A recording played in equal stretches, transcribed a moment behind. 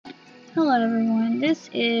Hello everyone, this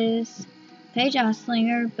is Paige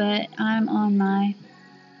Oslinger, but I'm on my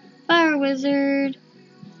Fire Wizard,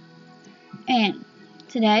 and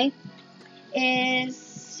today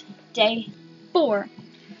is day 4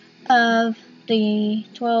 of the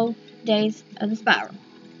 12 days of the spiral.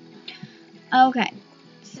 Okay,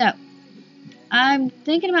 so I'm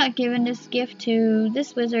thinking about giving this gift to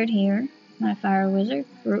this wizard here, my Fire Wizard,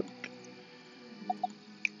 Brooke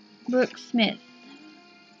Smith.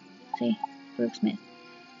 See, Brooke Smith.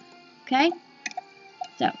 Okay,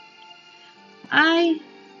 so I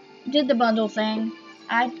did the bundle thing.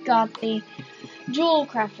 I got the Jewel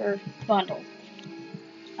Crafter bundle.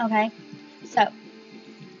 Okay, so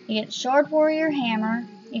you get Shard Warrior Hammer,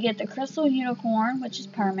 you get the Crystal Unicorn, which is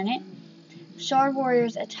permanent, Shard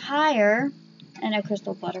Warrior's Attire, and a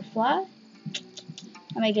Crystal Butterfly.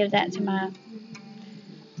 I may give that to my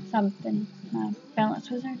Balance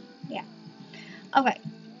Wizard. Yeah. Okay,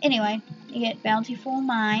 anyway, you get Bountiful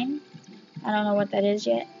Mine. I don't know what that is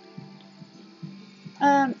yet.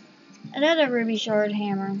 Another Ruby Shard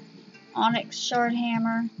Hammer, Onyx Shard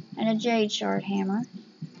Hammer, and a Jade Shard Hammer.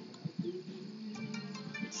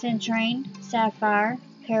 Centrain, Sapphire,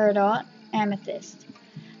 Peridot, Amethyst.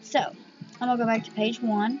 So, I'm going to go back to page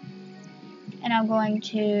 1, and I'm going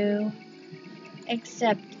to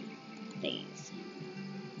accept these.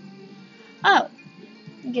 Oh,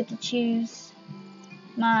 I get to choose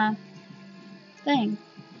my thing.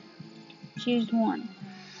 Choose one.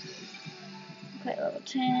 Okay, level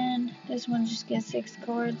 10. This one just gets 6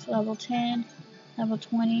 cards. Level 10, level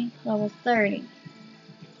 20, level 30.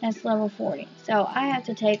 That's level 40. So, I have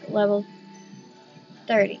to take level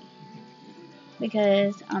 30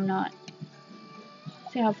 because I'm not.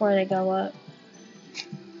 See how far they go up.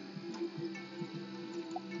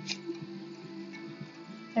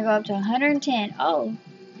 They go up to 110. Oh,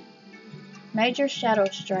 Major Shadow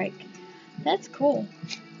Strike. That's cool.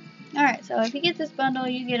 Alright, so if you get this bundle,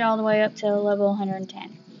 you get all the way up to level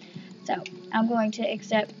 110. So, I'm going to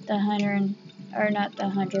accept the 100, or not the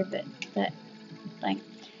 100, but the thing.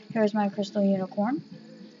 Here's my Crystal Unicorn.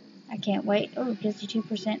 I can't wait. Oh, it gives you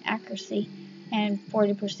 2% accuracy and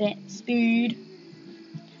 40% speed.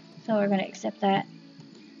 So, we're going to accept that.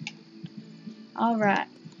 Alright.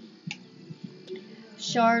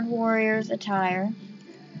 Shard Warrior's Attire.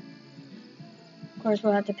 Of course,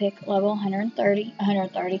 we'll have to pick level 130.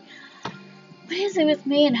 What is it with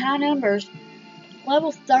me and high numbers?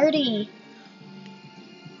 Level 30.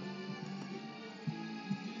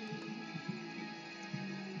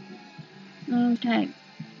 Okay.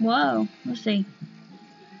 Whoa. Let's see.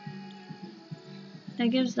 That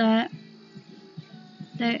gives that.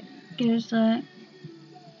 That gives that.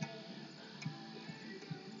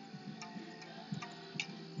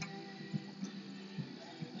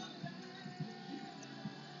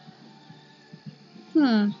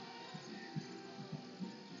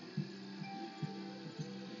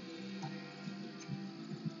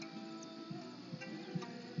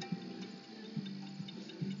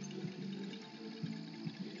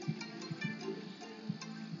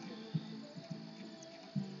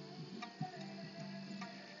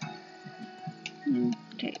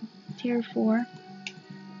 Okay. Tier 4.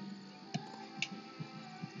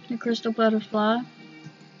 The Crystal Butterfly.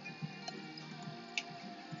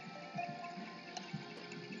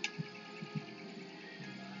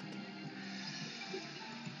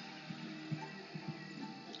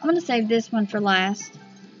 I'm going to save this one for last.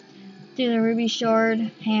 Do the Ruby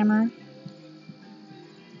Shard Hammer.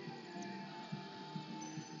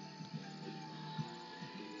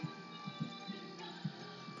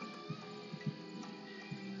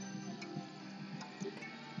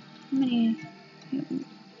 How many?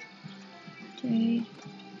 Jade.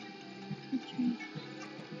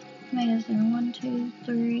 How many is there? 1, 2,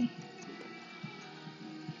 3,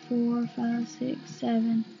 4, 5, 6,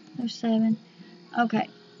 7. There's 7. Okay.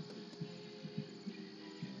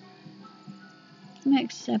 I'm going to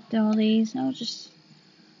accept all these. I'll just.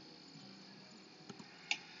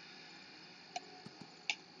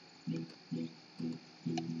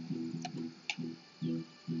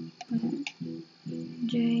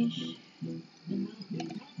 Jade.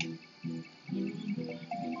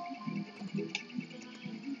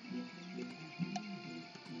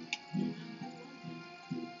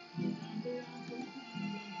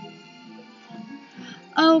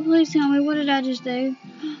 Oh, please tell me, what did I just do?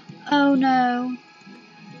 Oh no.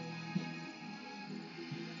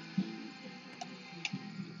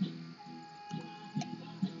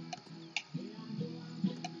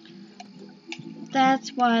 That's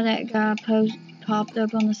why that guy popped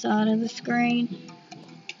up on the side of the screen.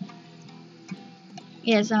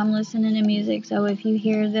 Yes, I'm listening to music, so if you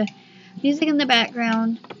hear the music in the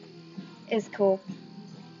background is cool.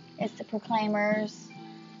 It's the Proclaimers,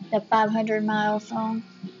 the 500 Mile song.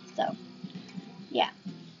 So, yeah.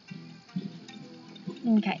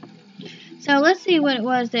 Okay. So let's see what it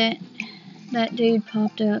was that dude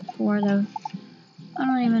popped up for, though. I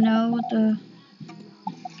don't even know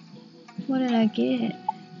what did I get?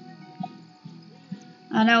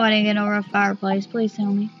 I know I didn't get over a fireplace. Please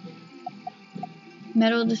tell me.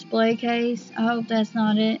 Metal display case. I hope that's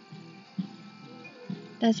not it.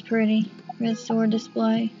 That's pretty. Red sword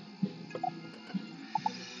display.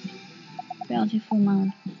 Bountiful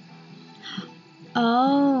Mind.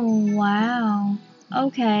 Oh, wow.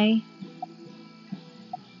 Okay.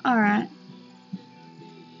 Alright.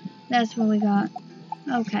 That's what we got.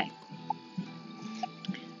 Okay.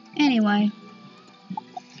 Anyway.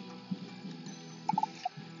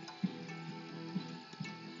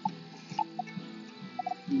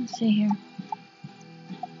 Let's see here.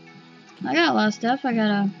 I got a lot of stuff I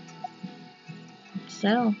gotta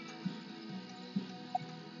sell.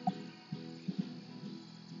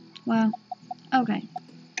 Wow. Okay.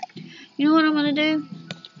 You know what I'm gonna do?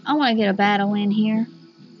 I wanna get a battle in here.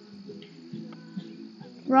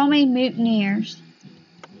 Romy Mutineers.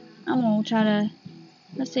 I'm gonna try to,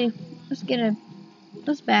 let's see,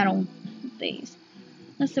 let's battle these.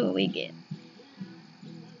 Let's see what we get.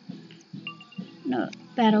 No,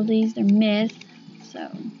 battle these, they're myth. So,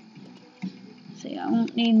 see, I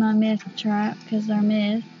won't need my myth trap because they're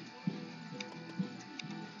myth.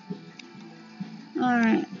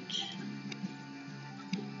 Alright.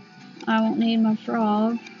 I won't need my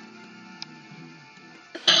frog.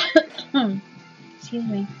 Excuse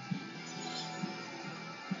me.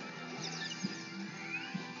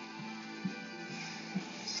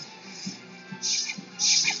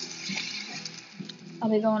 I'll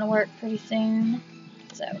be going to work pretty soon.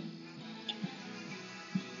 So,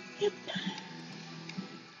 yep.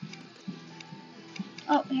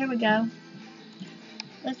 Oh, here we go.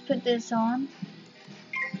 Let's put this on.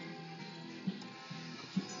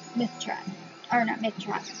 Myth trap. Or not myth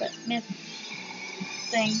trap, but myth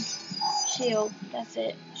thing. Shield. That's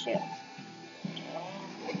it. Shield.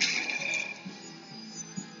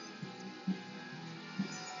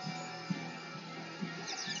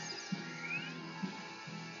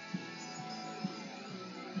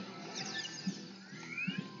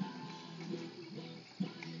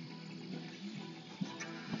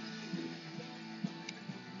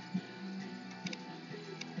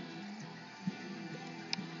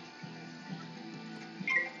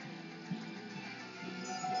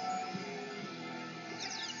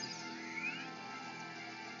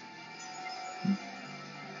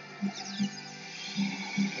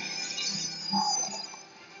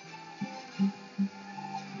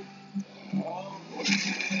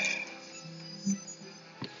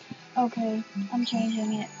 Okay, I'm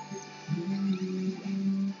changing it.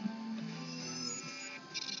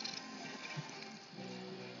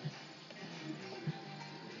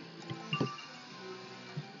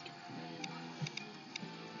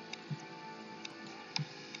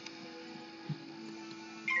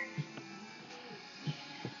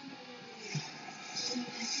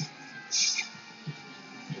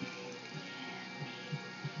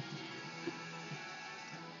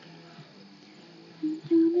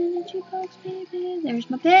 There's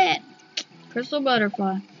my pet. Crystal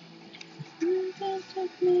butterfly.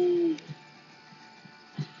 Me.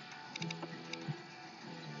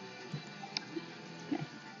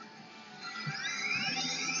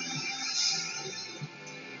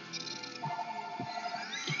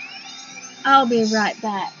 I'll be right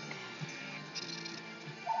back.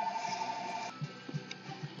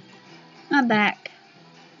 I'm back.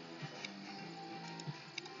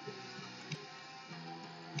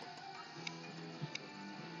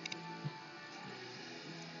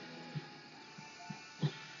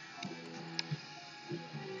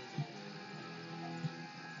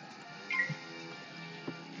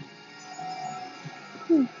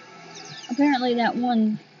 Apparently that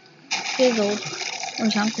one fizzled or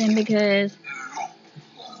something because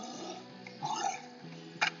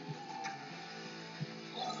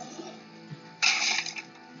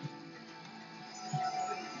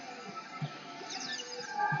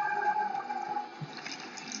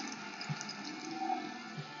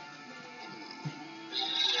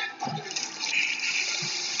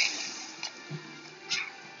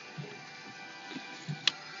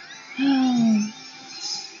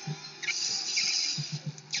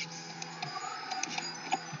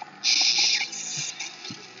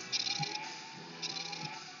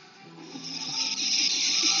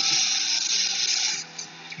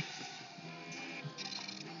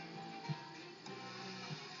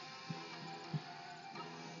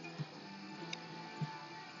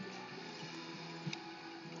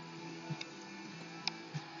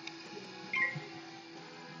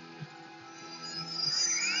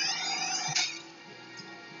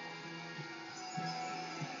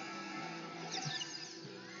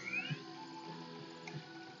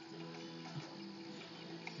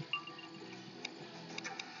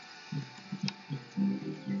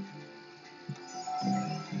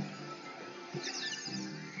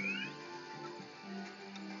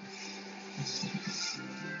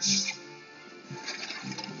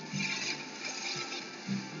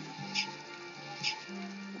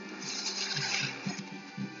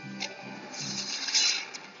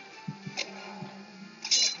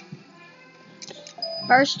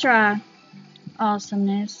First try.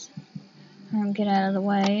 Awesomeness. Get out of the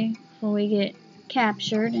way before we get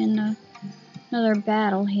captured in another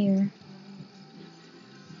battle here.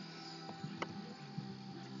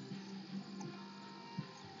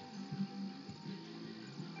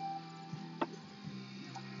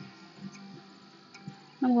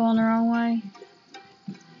 I'm going the wrong way.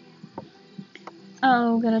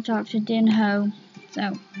 Oh, gotta talk to Dinho.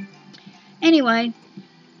 So, anyway,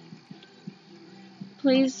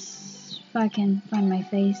 please, if I can find my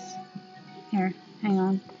face. Here, hang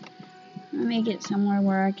on. Let me get somewhere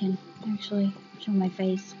where I can actually show my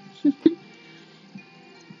face.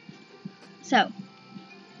 So,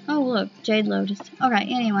 oh look, Jade Lotus. Okay,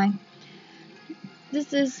 anyway.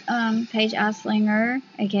 This is Paige Icelinger,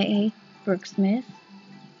 aka Brooksmith.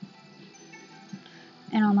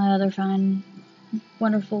 And all my other fine,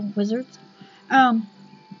 wonderful wizards.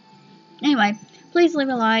 Anyway, please leave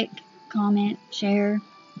a like, comment, share,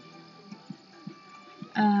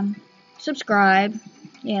 subscribe.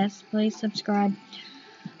 Yes, please subscribe.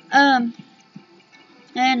 And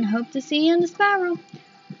hope to see you in the spiral.